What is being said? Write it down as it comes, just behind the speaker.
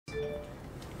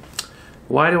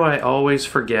Why do I always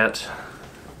forget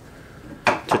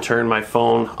to turn my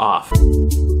phone off?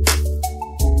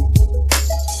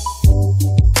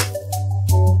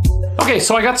 Okay,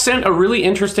 so I got sent a really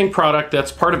interesting product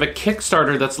that's part of a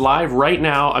Kickstarter that's live right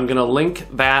now. I'm gonna link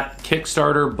that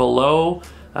Kickstarter below.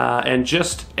 And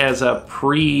just as a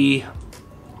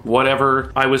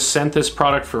whatever, I was sent this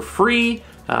product for free.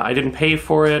 I didn't pay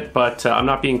for it, but I'm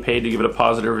not being paid to give it a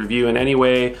positive review in any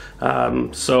way.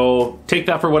 So take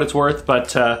that for what it's worth,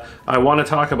 but I want to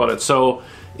talk about it. So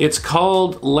it's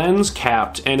called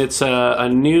Lenscapt, and it's a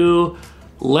new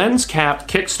Lenscapt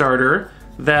Kickstarter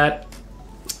that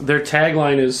their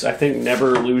tagline is, I think,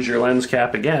 never lose your lens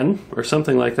cap again, or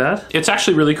something like that. It's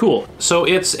actually really cool. So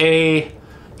it's a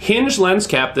hinged lens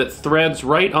cap that threads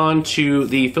right onto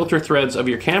the filter threads of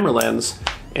your camera lens,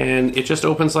 and it just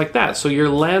opens like that. So your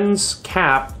lens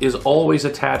cap is always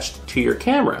attached to your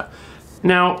camera.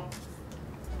 Now,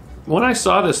 when I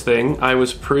saw this thing, I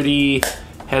was pretty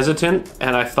hesitant,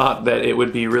 and I thought that it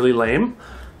would be really lame.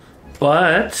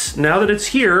 But now that it's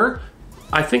here,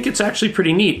 I think it's actually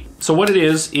pretty neat. So what it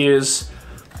is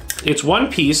it's one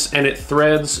piece, and it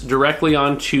threads directly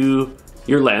onto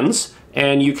your lens,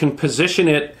 and you can position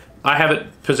it. I have it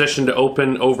positioned to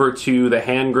open over to the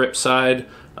hand grip side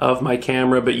of my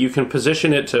camera, but you can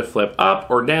position it to flip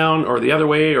up or down or the other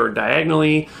way or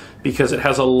diagonally, because it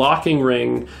has a locking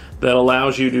ring that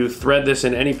allows you to thread this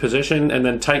in any position and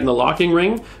then tighten the locking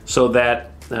ring so that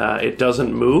it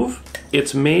doesn't move.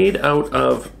 It's made out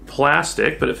of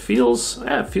plastic, but it feels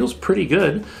pretty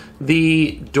good.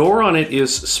 The door on it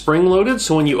is spring-loaded,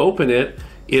 so when you open it,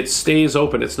 it stays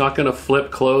open. It's not gonna flip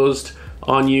closed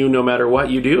on you no matter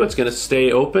what you do. It's gonna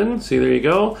stay open. See, there you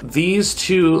go. These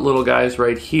two little guys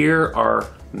right here are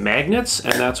magnets,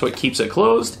 and that's what keeps it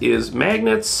closed, is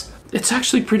magnets. It's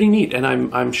actually pretty neat, and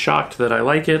I'm shocked that I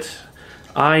like it.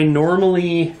 I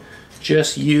normally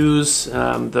just use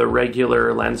the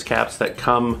regular lens caps that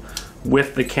come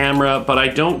with the camera, but I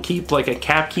don't keep like a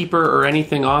cap keeper or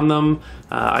anything on them.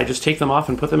 I just take them off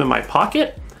and put them in my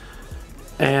pocket.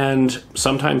 And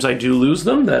sometimes I do lose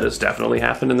them. That has definitely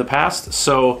happened in the past.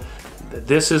 So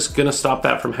this is gonna stop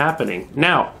that from happening.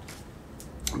 Now,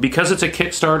 because it's a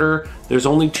Kickstarter, there's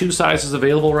only two sizes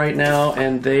available right now,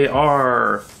 and they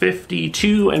are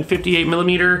 52 and 58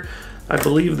 millimeter. I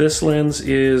believe this lens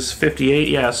is 58,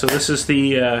 yeah, so this is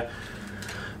the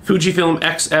Fujifilm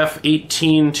XF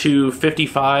 18 to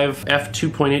 55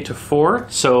 f2.8 to 4.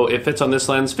 So it fits on this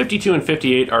lens. 52 and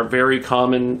 58 are very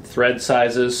common thread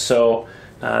sizes, so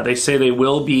they say they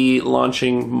will be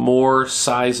launching more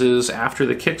sizes after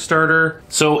the Kickstarter.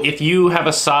 So if you have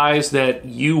a size that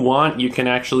you want, you can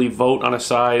actually vote on a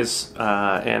size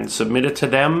and submit it to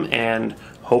them, and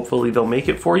hopefully they'll make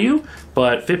it for you.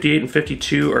 But 58 and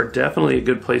 52 are definitely a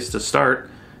good place to start.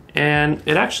 And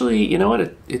it actually, you know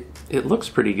what, it looks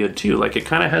pretty good too. Like, it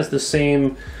kind of has the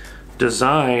same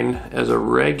design as a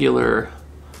regular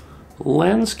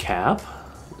lens cap.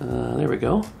 There we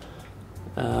go.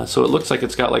 So it looks like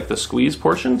it's got like the squeeze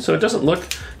portion, so it doesn't look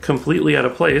completely out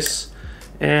of place.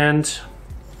 And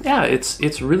yeah,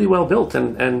 it's really well built,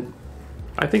 and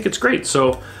I think it's great.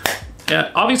 So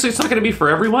obviously it's not going to be for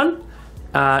everyone.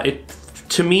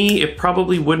 To me, it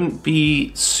probably wouldn't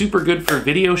be super good for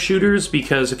video shooters,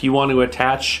 because if you want to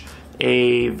attach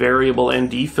a variable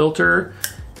ND filter,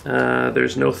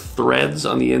 there's no threads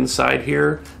on the inside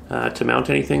here to mount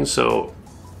anything, so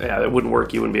yeah, it wouldn't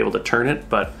work. You wouldn't be able to turn it.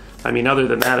 But I mean, other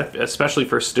than that, especially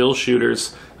for still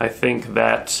shooters, I think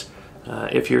that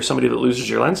if you're somebody that loses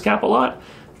your lens cap a lot,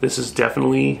 this is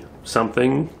definitely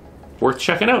something worth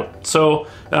checking out. So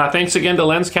thanks again to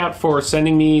Lenscapt for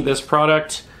sending me this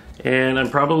product, and I'm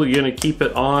probably gonna keep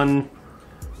it on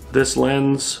this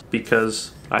lens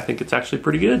because I think it's actually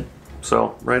pretty good.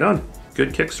 So right on,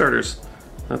 good Kickstarters.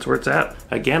 That's where it's at.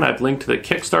 Again, I've linked the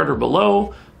Kickstarter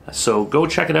below, so go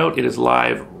check it out. It is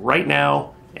live right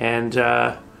now, and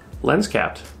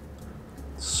Lenscapt,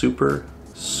 super,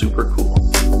 super cool.